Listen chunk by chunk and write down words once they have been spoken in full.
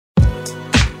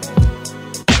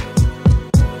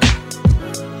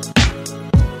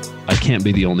I can't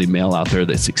be the only male out there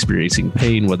that's experiencing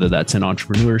pain, whether that's in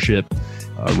entrepreneurship,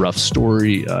 a rough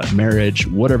story, marriage,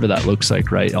 whatever that looks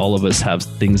like, right? All of us have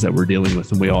things that we're dealing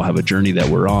with, and we all have a journey that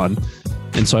we're on.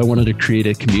 And so I wanted to create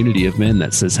a community of men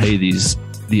that says, hey,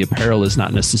 the apparel is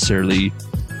not necessarily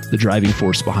the driving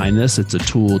force behind this. It's a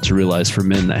tool to realize for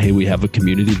men that, hey, we have a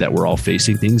community that we're all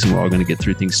facing things and we're all going to get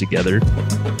through things together.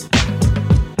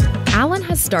 Alan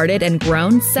has started and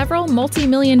grown several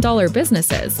multi-million-dollar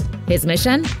businesses. His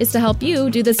mission is to help you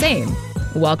do the same.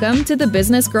 Welcome to the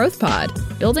Business Growth Pod,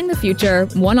 building the future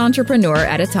one entrepreneur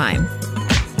at a time.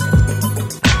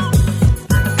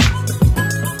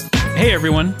 Hey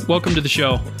everyone, welcome to the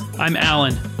show. I'm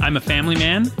Alan. I'm a family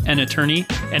man, an attorney,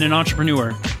 and an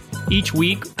entrepreneur. Each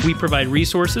week, we provide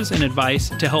resources and advice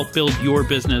to help build your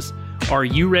business. Are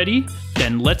you ready?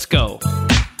 Then let's go.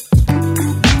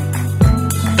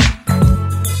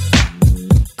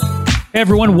 Hey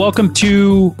everyone, welcome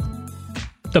to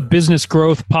the Business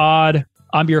Growth Pod.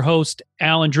 I'm your host,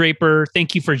 Alan Draper.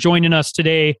 Thank you for joining us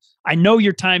today. I know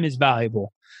your time is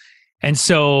valuable. And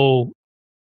so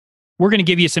we're going to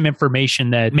give you some information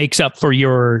that makes up for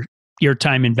your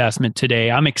time investment today.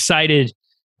 I'm excited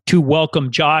to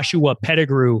welcome Joshua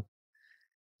Pettigrew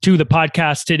to the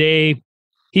podcast today.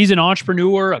 He's an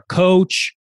entrepreneur, a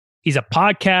coach. He's a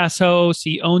podcast host.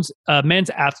 He owns a men's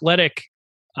athletic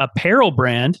apparel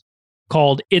brand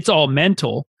called It's All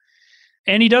Mental.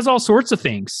 And he does all sorts of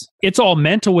things. It's All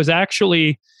Mental was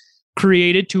actually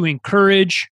created to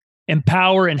encourage,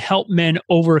 empower, and help men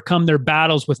overcome their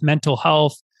battles with mental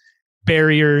health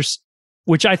barriers,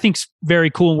 which I think is very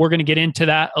cool. And we're going to get into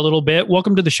that a little bit.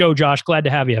 Welcome to the show, Josh. Glad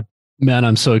to have you. Man,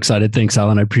 I'm so excited. Thanks,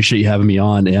 Alan. I appreciate you having me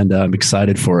on, and I'm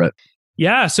excited for it.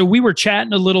 Yeah. So we were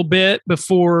chatting a little bit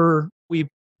before we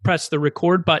pressed the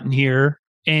record button here,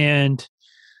 and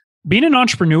being an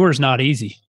entrepreneur is not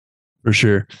easy. For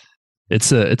sure.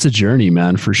 It's a journey,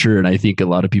 man, for sure. And I think a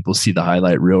lot of people see the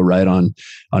highlight reel right on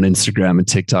Instagram and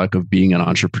TikTok of being an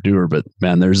entrepreneur. But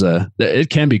man, it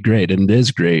can be great, and it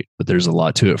is great, but there's a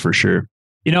lot to it for sure.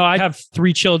 You know, I have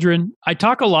 3 children. I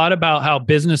talk a lot about how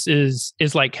business is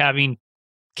like having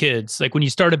kids. Like when you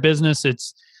start a business,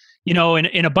 it's, you know,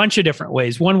 in a bunch of different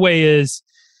ways. One way is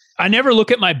I never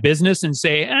look at my business and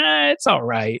say, it's all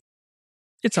right.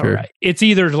 It's all right. It's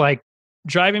either like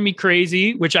driving me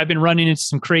crazy, which I've been running into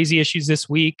some crazy issues this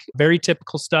week, very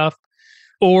typical stuff,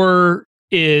 or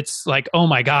it's like, oh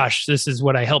my gosh, this is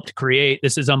what I helped create.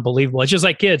 This is unbelievable. It's just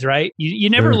like kids, right? You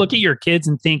never look at your kids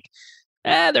and think,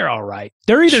 they're all right.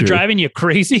 They're either driving you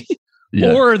crazy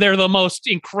or they're the most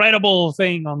incredible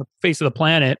thing on the face of the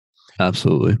planet.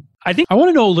 Absolutely. I think I want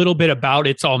to know a little bit about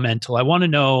It's All Mental. I want to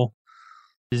know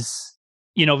is,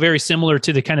 you know, very similar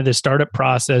to the kind of the startup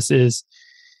process is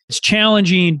it's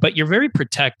challenging, but you're very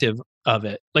protective of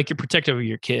it. Like you're protective of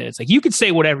your kids. Like you could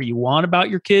say whatever you want about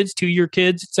your kids to your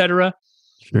kids, et cetera.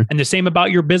 Sure. And the same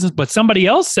about your business, but somebody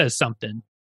else says something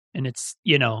and it's,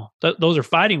 you know, those are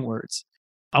fighting words.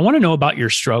 I want to know about your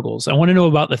struggles. I want to know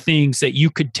about the things that you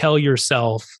could tell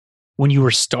yourself when you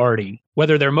were starting,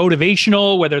 whether they're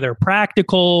motivational, whether they're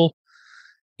practical.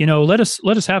 You know, let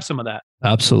us have some of that.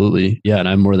 Absolutely. Yeah. And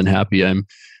I'm more than happy. I'm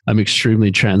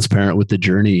extremely transparent with the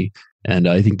journey. And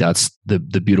I think that's the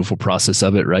beautiful process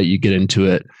of it, right? You get into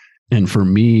it. And for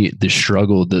me, the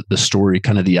struggle, the story,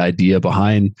 kind of the idea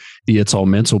behind the It's All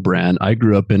Mental brand, I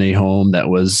grew up in a home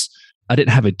I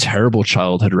didn't have a terrible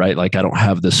childhood, right? Like I don't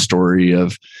have the story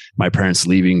of my parents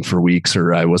leaving for weeks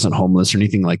or I wasn't homeless or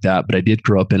anything like that. But I did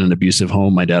grow up in an abusive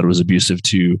home. My dad was abusive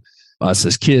to us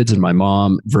as kids and my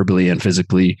mom verbally and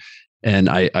physically. And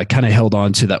I kind of held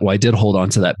on to that. Well, I did hold on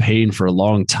to that pain for a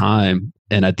long time.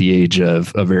 And at the age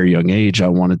of a very young age, I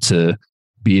wanted to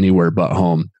be anywhere but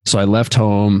home. So I left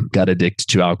home, got addicted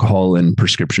to alcohol and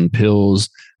prescription pills,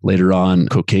 later on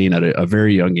cocaine at a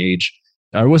very young age.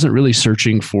 I wasn't really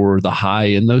searching for the high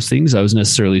in those things. I was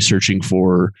necessarily searching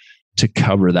to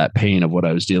cover that pain of what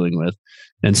I was dealing with.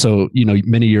 And so, you know,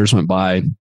 many years went by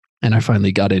and I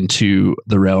finally got into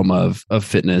the realm of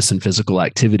fitness and physical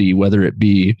activity, whether it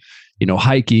be, you know,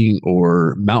 hiking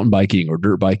or mountain biking or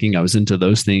dirt biking. I was into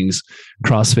those things,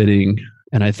 CrossFitting.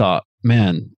 And I thought,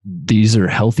 man, these are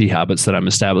healthy habits that I'm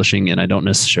establishing and I don't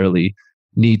necessarily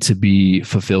need to be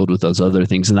fulfilled with those other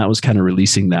things. And that was kind of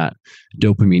releasing that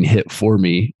dopamine hit for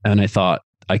me. And I thought,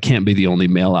 I can't be the only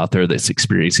male out there that's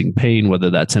experiencing pain, whether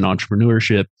that's in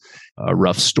entrepreneurship, a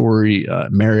rough story,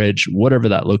 marriage, whatever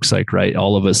that looks like, right?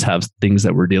 All of us have things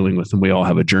that we're dealing with and we all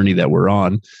have a journey that we're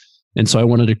on. And so I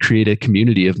wanted to create a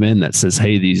community of men that says,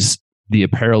 hey, the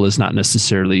apparel is not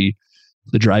necessarily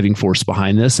the driving force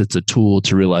behind this. It's a tool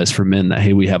to realize for men that,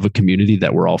 hey, we have a community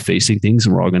that we're all facing things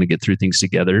and we're all going to get through things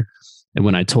together. And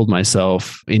when I told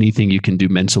myself anything you can do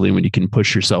mentally, when you can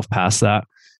push yourself past that,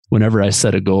 whenever I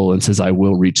set a goal and says, I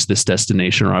will reach this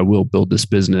destination, or I will build this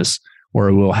business, or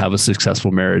I will have a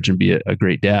successful marriage and be a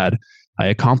great dad, I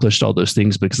accomplished all those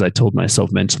things because I told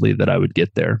myself mentally that I would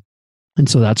get there. And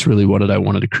so that's really what I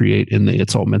wanted to create in the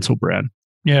It's All Mental brand.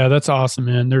 Yeah, that's awesome,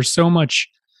 man. There's so much.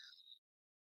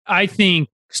 I think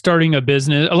starting a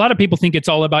business, a lot of people think it's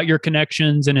all about your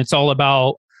connections and it's all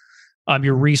about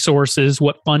your resources,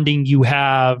 what funding you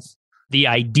have, the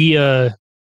idea,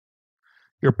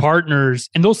 your partners,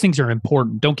 and those things are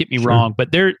important. Don't get me wrong,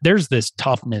 but there's this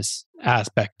toughness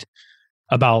aspect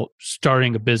about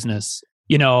starting a business.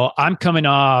 You know, I'm coming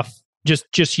off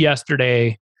just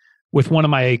yesterday with one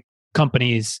of my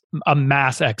companies, a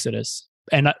mass exodus,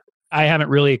 and I haven't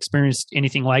really experienced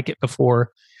anything like it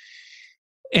before.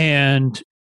 And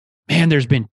man, there's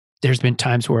been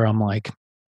times where I'm like,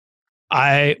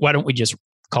 why don't we just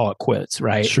call it quits,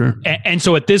 right? Sure. And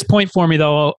so at this point for me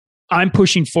though, I'm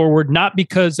pushing forward, not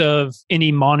because of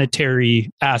any monetary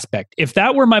aspect. If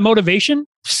that were my motivation,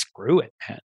 screw it,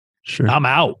 man. Sure. I'm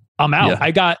out.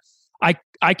 Yeah.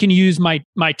 I can use my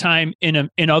time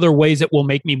in other ways that will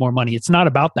make me more money. It's not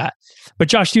about that. But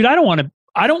Josh, dude, I don't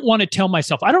want to tell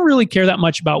myself, I don't really care that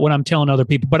much about what I'm telling other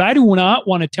people, but I do not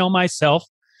want to tell myself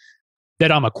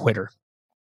that I'm a quitter.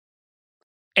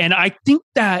 And I think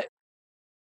that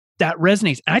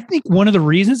resonates. And I think one of the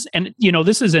reasons, and you know,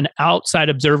 this is an outside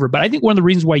observer, but I think one of the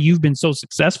reasons why you've been so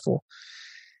successful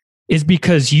is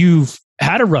because you've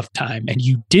had a rough time and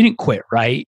you didn't quit,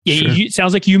 right? Sure. It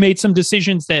sounds like you made some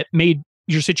decisions that made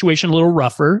your situation a little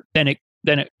rougher than it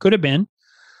could have been.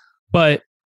 But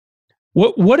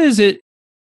what is it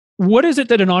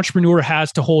that an entrepreneur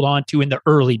has to hold on to in the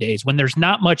early days when there's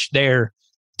not much there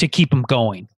to keep them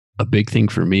going? A big thing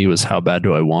for me was how bad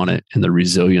do I want it, and the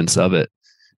resilience of it,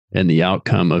 and the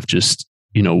outcome of just,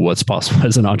 you know, what's possible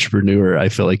as an entrepreneur. I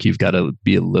feel like you've got to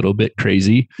be a little bit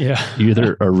crazy. Yeah. You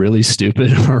either are really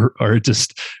stupid or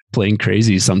just plain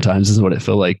crazy sometimes is what it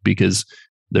felt like, because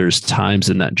there's times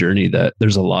in that journey that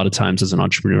there's a lot of times as an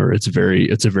entrepreneur, it's a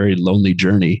very lonely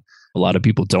journey. A lot of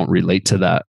people don't relate to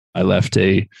that. I left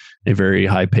a very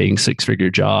high paying 6-figure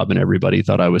job and everybody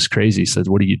thought I was crazy. Said,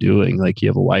 what are you doing? Like, you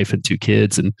have a wife and 2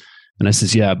 kids. And I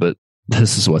says, yeah, but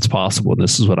this is what's possible. And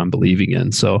this is what I'm believing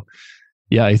in. So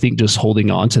yeah, I think just holding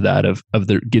on to that of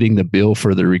getting the bill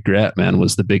for the regret, man,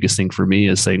 was the biggest thing for me,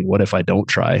 is saying, what if I don't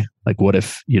try? Like, what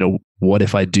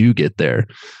if I do get there?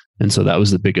 And so that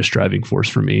was the biggest driving force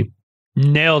for me.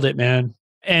 Nailed it, man.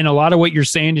 And a lot of what you're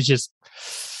saying is just,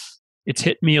 it's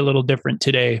hit me a little different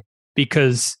today,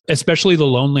 because especially the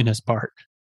loneliness part,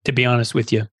 to be honest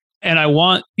with you. And I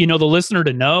want, the listener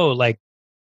to know, like,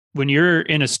 when you're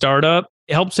in a startup,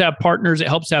 it helps to have partners. It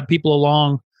helps to have people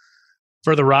along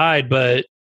for the ride, but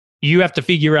you have to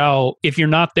figure out, if you're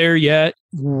not there yet,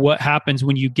 what happens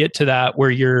when you get to that,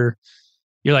 where you're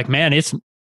like, man,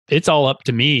 it's all up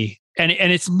to me. And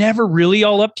it's never really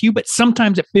all up to you, but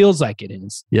sometimes it feels like it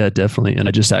is. Yeah, definitely. And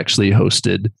I just actually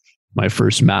hosted my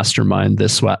first mastermind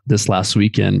this last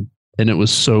weekend. And it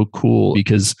was so cool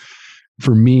because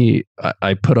for me,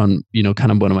 I put on,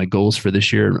 kind of one of my goals for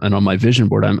this year, and on my vision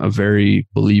board, I'm a very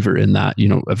believer in that,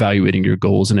 evaluating your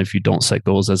goals. And if you don't set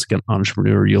goals as an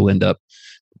entrepreneur, you'll end up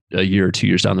a year or 2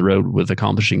 years down the road with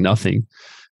accomplishing nothing.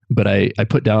 But I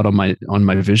put down on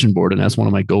my vision board, and as one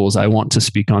of my goals, I want to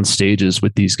speak on stages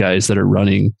with these guys that are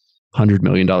running $100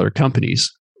 million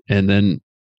companies. And then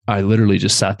I literally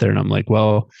just sat there and I'm like,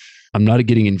 well, I'm not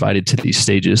getting invited to these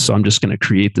stages, so I'm just going to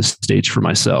create the stage for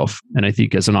myself. And I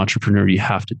think as an entrepreneur, you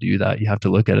have to do that. You have to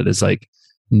look at it as like,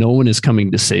 no one is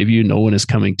coming to save you. No one is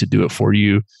coming to do it for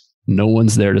you. No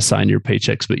one's there to sign your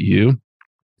paychecks but you.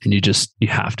 And you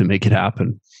have to make it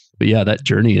happen. But yeah, that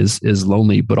journey is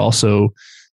lonely, but also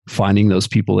finding those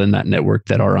people in that network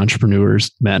that are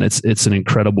entrepreneurs, man, it's an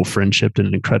incredible friendship and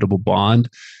an incredible bond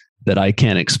that I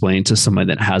can't explain to somebody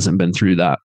that hasn't been through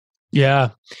that. Yeah.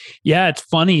 Yeah. It's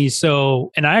funny.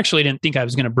 So, and I actually didn't think I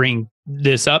was going to bring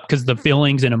this up because the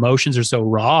feelings and emotions are so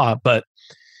raw, but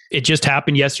it just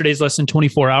happened yesterday's less than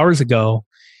 24 hours ago.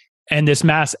 And this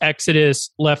mass exodus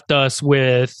left us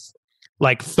with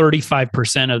like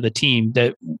 35% of the team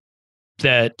that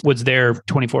was there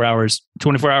 24 hours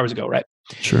ago. Right.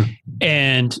 Sure.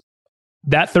 And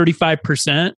that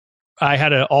 35%, I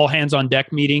had an all hands on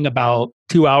deck meeting about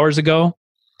 2 hours ago.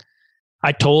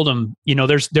 I told them,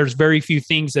 there's very few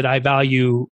things that I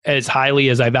value as highly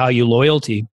as I value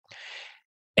loyalty.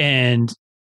 And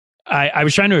I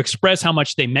was trying to express how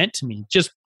much they meant to me,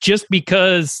 just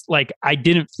because like I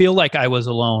didn't feel like I was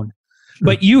alone. Sure.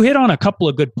 But you hit on a couple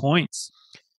of good points.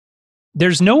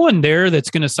 there's no one there that's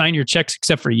going to sign your checks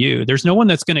except for you. There's no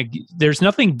one there's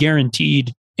nothing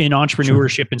guaranteed in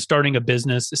entrepreneurship and starting a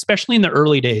business, especially in the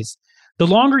early days. The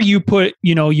longer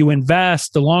you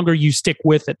invest, the longer you stick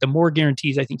with it, the more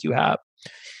guarantees I think you have.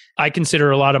 I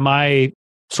consider a lot of my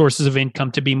sources of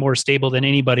income to be more stable than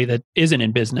anybody that isn't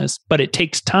in business, but it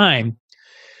takes time.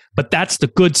 But that's the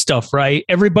good stuff, right?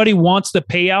 Everybody wants the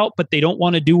payout, but they don't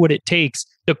want to do what it takes.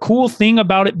 The cool thing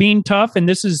about it being tough, and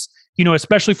this is,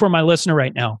 especially for my listener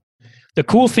right now, the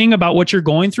cool thing about what you're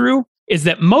going through is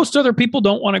that most other people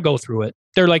don't want to go through it.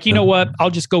 They're like, you know what? I'll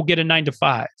just go get a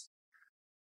 9-to-5.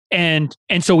 And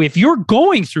so if you're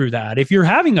going through that, if you're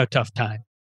having a tough time,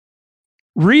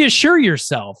 reassure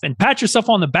yourself and pat yourself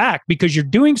on the back because you're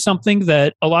doing something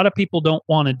that a lot of people don't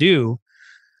want to do.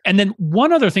 And then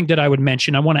one other thing that I would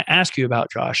mention, I want to ask you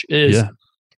about, Josh, is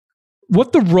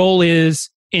what the role is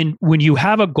in when you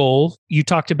have a goal. You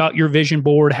talked about your vision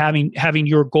board, having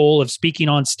your goal of speaking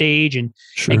on stage and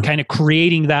kind of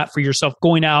creating that for yourself,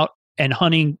 going out and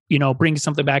hunting, bringing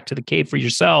something back to the cave for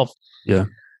yourself. Yeah.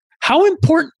 How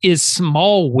important is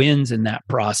small wins in that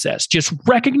process? Just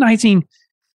recognizing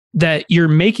that you're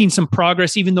making some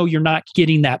progress, even though you're not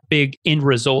getting that big end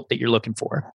result that you're looking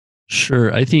for.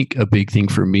 Sure. I think a big thing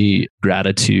for me,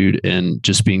 gratitude and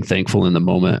just being thankful in the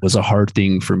moment was a hard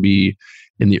thing for me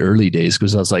in the early days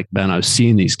because I was like, man, I was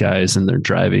seeing these guys and they're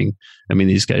driving. I mean,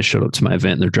 these guys showed up to my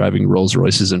event and they're driving Rolls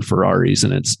Royces and Ferraris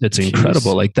and it's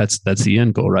incredible. Like that's the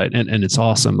end goal, right? And it's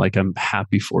awesome. Like I'm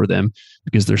happy for them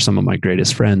because they're some of my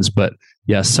greatest friends. But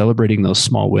yeah, celebrating those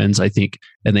small wins, I think,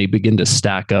 and they begin to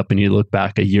stack up and you look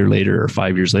back a year later or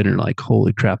 5 years later and like,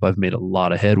 holy crap, I've made a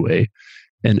lot of headway.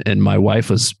 And my wife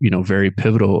was, very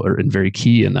pivotal and very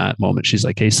key in that moment. She's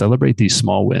like, hey, celebrate these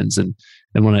small wins. And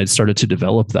when I started to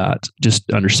develop that,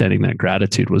 just understanding that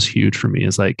gratitude was huge for me.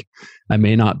 It's like, I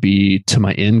may not be to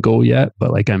my end goal yet,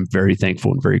 but like, I'm very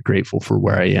thankful and very grateful for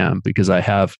where I am because I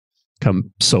have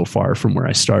come so far from where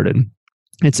I started.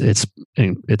 It's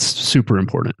super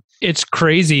important. It's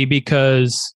crazy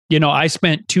because, I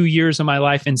spent 2 years of my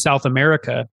life in South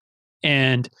America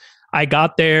and I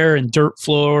got there and dirt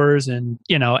floors and,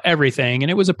 everything. And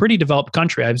it was a pretty developed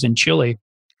country. I was in Chile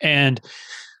and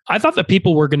I thought that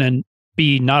people were going to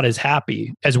be not as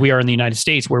happy as we are in the United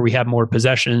States where we have more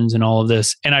possessions and all of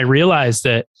this. And I realized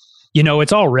that,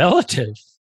 it's all relative.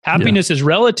 Happiness is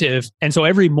relative. And so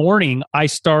every morning I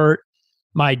start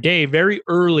my day very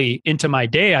early into my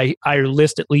day. I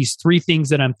list at least 3 things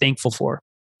that I'm thankful for.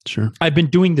 Sure. I've been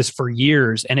doing this for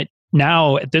years. And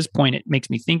now at this point, it makes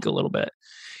me think a little bit.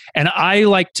 And I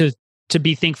like to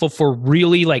be thankful for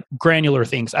really like granular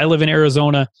things. I live in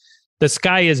Arizona. The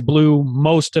sky is blue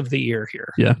most of the year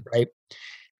here. Yeah. Right.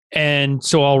 And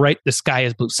so I'll write the sky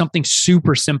is blue, something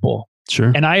super simple.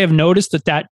 Sure. And I have noticed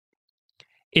that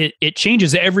it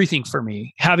changes everything for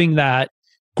me, having that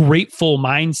grateful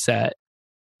mindset.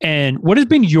 And what has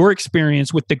been your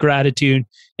experience with the gratitude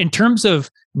in terms of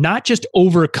not just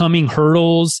overcoming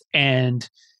hurdles and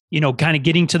kind of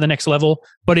getting to the next level,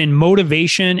 but in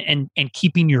motivation and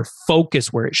keeping your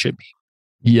focus where it should be?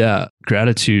 Yeah,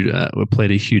 gratitude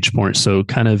played a huge part. So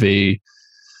kind of a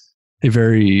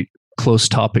very close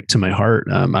topic to my heart.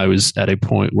 I was at a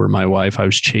point where I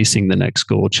was chasing the next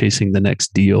goal, chasing the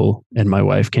next deal. And my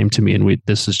wife came to me and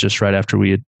this is just right after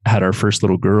we had our first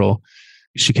little girl.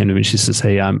 She came to me and she says,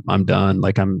 hey, I'm done.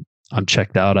 Like I'm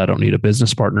checked out. I don't need a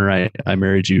business partner. I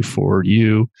married you for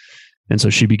you. And so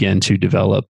she began to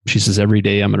develop. She says, every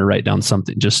day I'm going to write down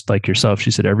something just like yourself.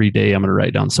 She said, every day I'm going to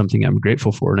write down something I'm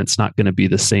grateful for. And it's not going to be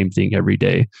the same thing every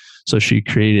day. So she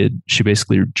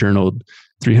basically journaled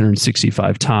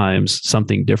 365 times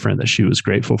something different that she was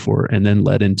grateful for, and then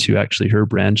led into actually her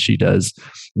brand. She does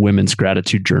women's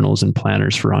gratitude journals and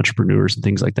planners for entrepreneurs and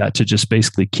things like that to just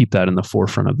basically keep that in the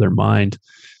forefront of their mind.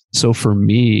 So for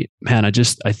me, man,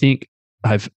 I think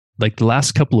I've, like the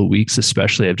last couple of weeks,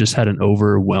 especially, I've just had an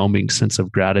overwhelming sense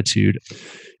of gratitude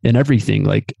in everything.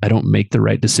 Like I don't make the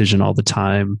right decision all the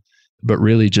time, but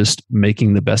really just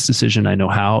making the best decision I know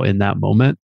how in that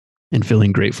moment and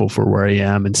feeling grateful for where I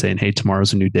am and saying, hey,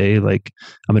 tomorrow's a new day. Like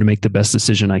I'm going to make the best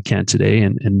decision I can today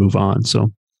and move on.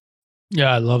 So.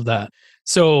 Yeah, I love that.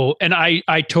 So, and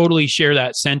I totally share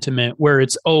that sentiment where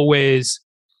it's always,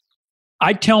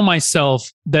 I tell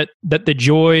myself that the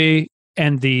joy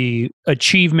and the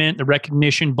achievement, the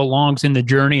recognition belongs in the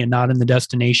journey and not in the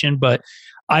destination. But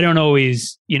I don't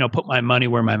always, put my money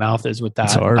where my mouth is with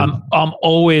that. I'm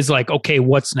always like, okay,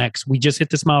 what's next? We just hit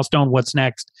this milestone. What's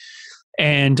next?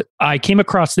 And I came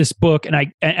across this book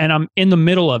and I'm in the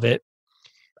middle of it.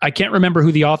 I can't remember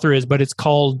who the author is, but it's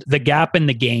called The Gap and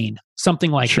the Gain, something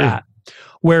like that,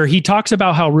 where he talks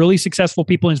about how really successful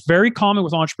people, and it's very common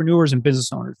with entrepreneurs and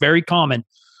business owners, very common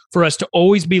for us to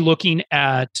always be looking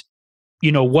at,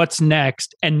 what's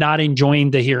next and not enjoying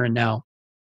the here and now.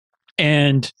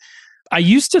 And I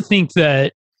used to think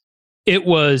that it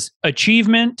was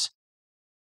achievement,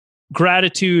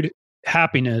 gratitude,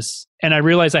 happiness. And I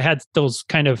realized I had those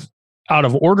kind of out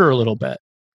of order a little bit.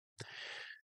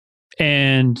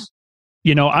 And,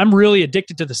 I'm really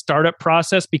addicted to the startup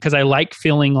process because I like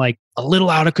feeling like a little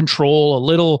out of control, a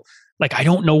little like I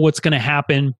don't know what's going to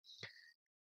happen.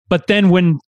 But then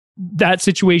when that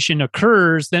situation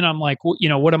occurs, then I'm like, well,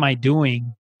 what am I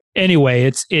doing?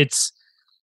 Anyway, it's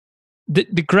the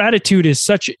gratitude is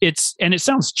and it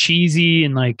sounds cheesy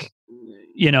and like,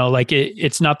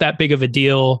 it's not that big of a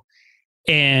deal.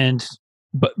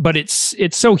 But it's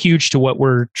so huge to what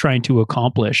we're trying to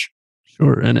accomplish.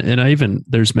 Sure. And I even,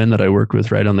 there's men that I work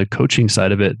with right on the coaching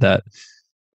side of it that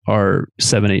are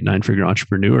 7, 8, 9-figure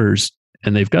entrepreneurs,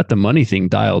 and they've got the money thing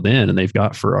dialed in, and they've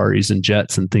got Ferraris and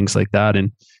jets and things like that.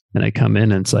 And I come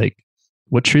in and it's like,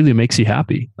 what truly makes you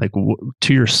happy? Like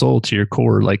to your soul, to your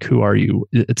core, like who are you?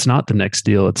 It's not the next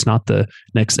deal. It's not the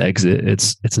next exit.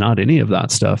 It's not any of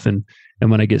that stuff. And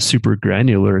when I get super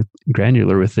granular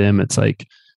with them, it's like,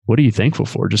 what are you thankful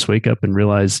for? Just wake up and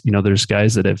realize, there's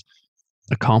guys that have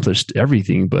accomplished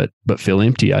everything, but feel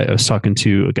empty. I was talking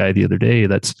to a guy the other day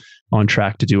that's on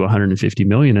track to do 150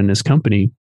 million in his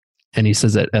company. And he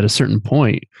says that at a certain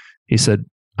point, he said,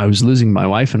 I was losing my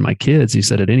wife and my kids. He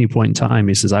said, at any point in time,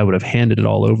 he says, I would have handed it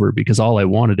all over because all I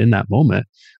wanted in that moment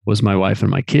was my wife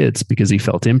and my kids, because he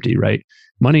felt empty, right?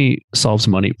 Money solves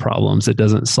money problems. It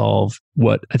doesn't solve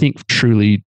what I think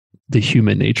truly the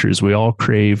human nature is. We all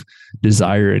crave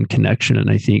desire and connection. And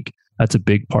I think that's a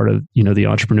big part of, the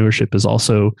entrepreneurship is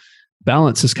also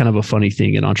balance is kind of a funny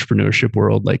thing in entrepreneurship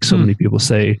world. Like so many people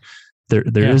say there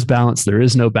is balance, there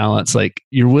is no balance. Like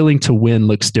you're willing to win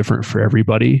looks different for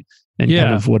everybody. And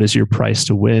kind of what is your price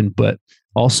to win? But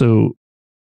also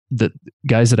the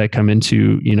guys that I come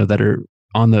into, that are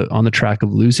on the track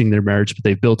of losing their marriage, but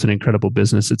they've built an incredible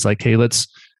business. It's like, hey, let's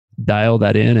dial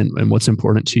that in and what's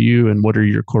important to you and what are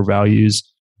your core values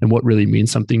and what really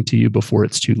means something to you before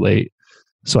it's too late.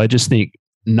 So I just think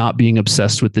not being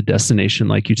obsessed with the destination,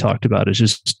 like you talked about, is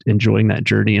just enjoying that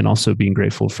journey and also being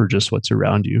grateful for just what's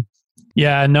around you.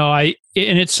 Yeah, no, and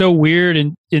it's so weird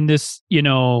in this,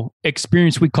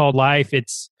 experience we call life.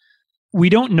 We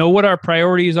don't know what our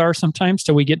priorities are sometimes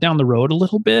till we get down the road a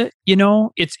little bit.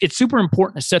 It's super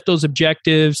important to set those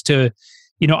objectives to,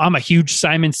 I'm a huge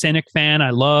Simon Sinek fan. I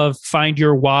love Find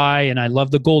Your Why, and I love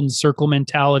the golden circle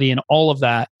mentality and all of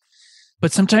that.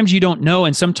 But sometimes you don't know.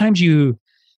 And sometimes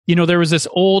there was this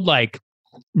old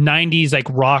 90s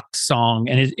rock song,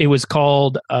 and it was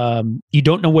called You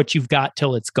Don't Know What You've Got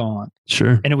Till It's Gone.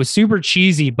 Sure. And it was super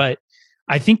cheesy, but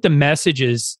I think the message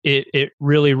is it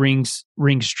really rings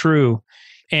true.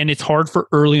 And it's hard for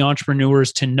early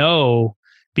entrepreneurs to know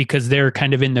because they're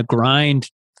kind of in the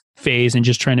grind phase and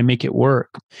just trying to make it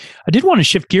work. I did want to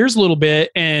shift gears a little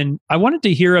bit, and I wanted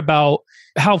to hear about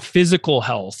how physical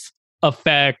health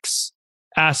affects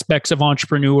aspects of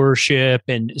entrepreneurship,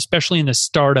 and especially in the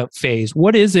startup phase.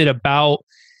 What is it about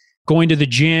going to the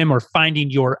gym or finding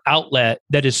your outlet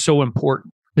that is so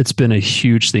important? It's been a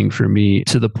huge thing for me,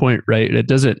 to the point, right? It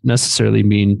doesn't necessarily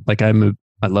mean like I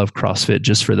love CrossFit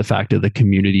just for the fact of the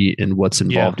community and what's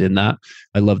involved in that.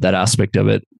 I love that aspect of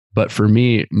it. But for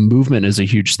me, movement is a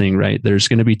huge thing, right? There's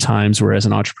going to be times where as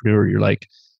an entrepreneur, you're like,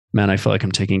 man, I feel like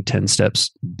I'm taking 10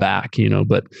 steps back,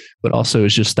 but also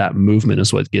it's just that movement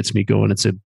is what gets me going. It's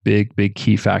a big, big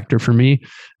key factor for me,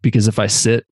 because if I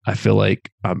sit, I feel like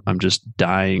I'm just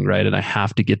dying, right? And I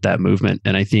have to get that movement.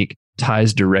 And I think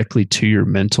ties directly to your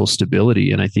mental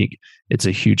stability. And I think it's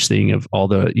a huge thing of all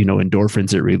the,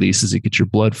 endorphins it releases. It gets your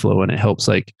blood flow, and it helps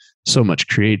like so much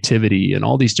creativity and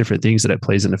all these different things that it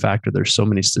plays into factor. There's so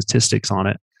many statistics on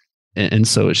it. And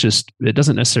so it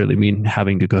doesn't necessarily mean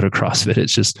having to go to CrossFit.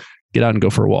 It's just get out and go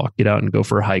for a walk, get out and go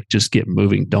for a hike, just get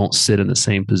moving. Don't sit in the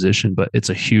same position. But it's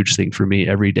a huge thing for me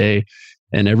every day.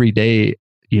 And every day,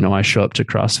 I show up to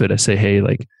CrossFit, I say, hey,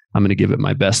 like I'm going to give it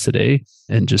my best today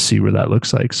and just see where that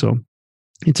looks like. So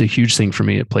it's a huge thing for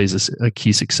me. It plays a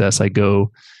key success. I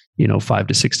go, 5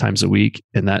 to 6 times a week,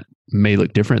 and that may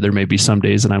look different. There may be some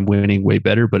days that I'm winning way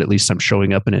better, but at least I'm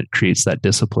showing up and it creates that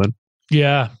discipline.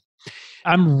 Yeah.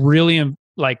 I'm really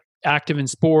active in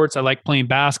sports. I like playing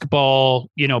basketball,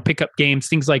 pickup games,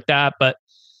 things like that. But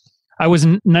I was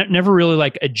never really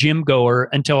like a gym goer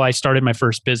until I started my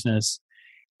first business,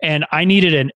 and I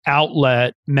needed an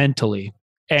outlet mentally.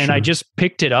 And I just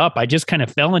picked it up. I just kind of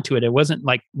fell into it. It wasn't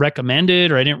like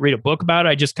recommended, or I didn't read a book about it.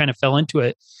 I just kind of fell into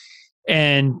it.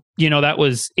 And, that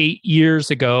was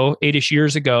 8-ish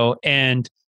years ago. And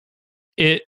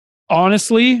it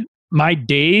honestly, my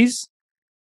days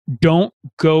don't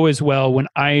go as well when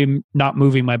I'm not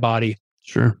moving my body.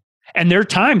 Sure. And there are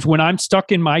times when I'm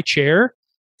stuck in my chair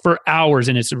for hours,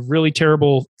 and it's a really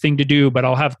terrible thing to do, but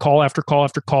I'll have call after call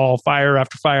after call, fire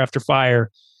after fire after fire.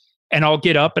 And I'll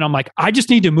get up and I'm like, I just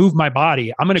need to move my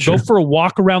body. I'm going to go for a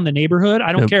walk around the neighborhood.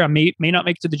 I don't care. I may not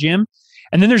make it to the gym.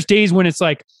 And then there's days when it's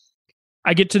like,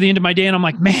 I get to the end of my day and I'm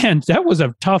like, man, that was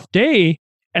a tough day.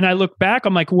 And I look back,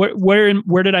 I'm like,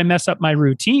 where did I mess up my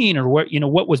routine, or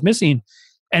what was missing?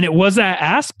 And it was that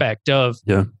aspect of,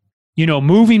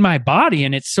 moving my body.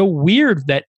 And it's so weird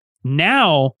that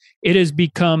now it has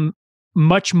become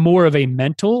much more of a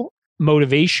mental,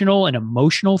 motivational, and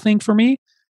emotional thing for me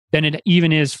than it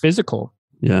even is physical.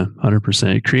 Yeah,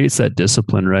 100%. It creates that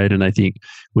discipline, right? And I think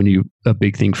a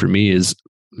big thing for me is,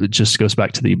 it just goes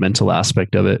back to the mental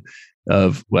aspect of it,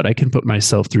 of what I can put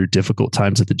myself through difficult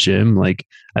times at the gym. Like,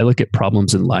 I look at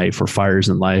problems in life or fires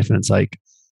in life, and it's like,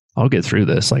 I'll get through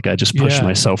this. Like, I just pushed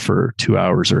myself for 2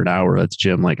 hours or an hour at the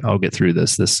gym. Like, I'll get through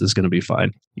this. This is going to be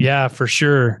fine. Yeah, for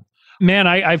sure. Man,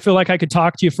 I feel like I could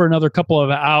talk to you for another couple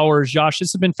of hours. Josh,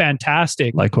 this has been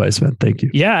fantastic. Likewise, man. Thank you.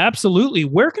 Yeah, absolutely.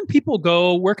 Where can people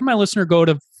go? Where can my listener go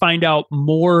to find out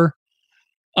more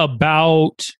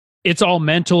about It's All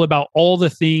Mental, about all the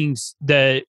things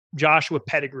that Joshua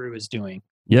Pettigrew is doing?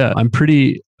 Yeah, I'm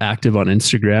pretty active on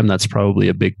Instagram. That's probably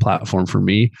a big platform for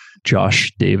me.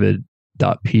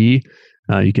 joshdavid.p.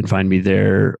 You can find me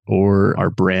there, or our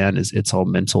brand is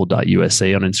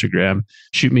itsallmental.usa on Instagram.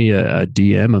 Shoot me a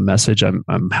DM, a message. I'm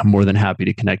more than happy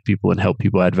to connect people and help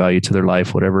people add value to their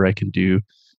life, whatever I can do,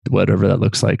 whatever that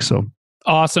looks like. So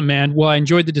awesome, man. Well, I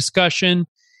enjoyed the discussion,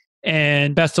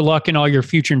 and best of luck in all your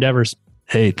future endeavors.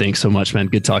 Hey, thanks so much, man.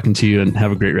 Good talking to you, and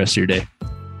have a great rest of your day.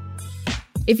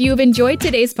 If you have enjoyed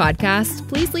today's podcast,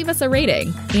 please leave us a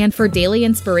rating. And for daily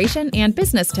inspiration and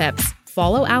business tips,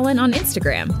 follow Alan on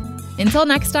Instagram. Until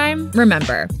next time,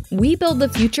 remember, we build the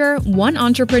future one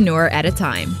entrepreneur at a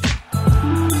time.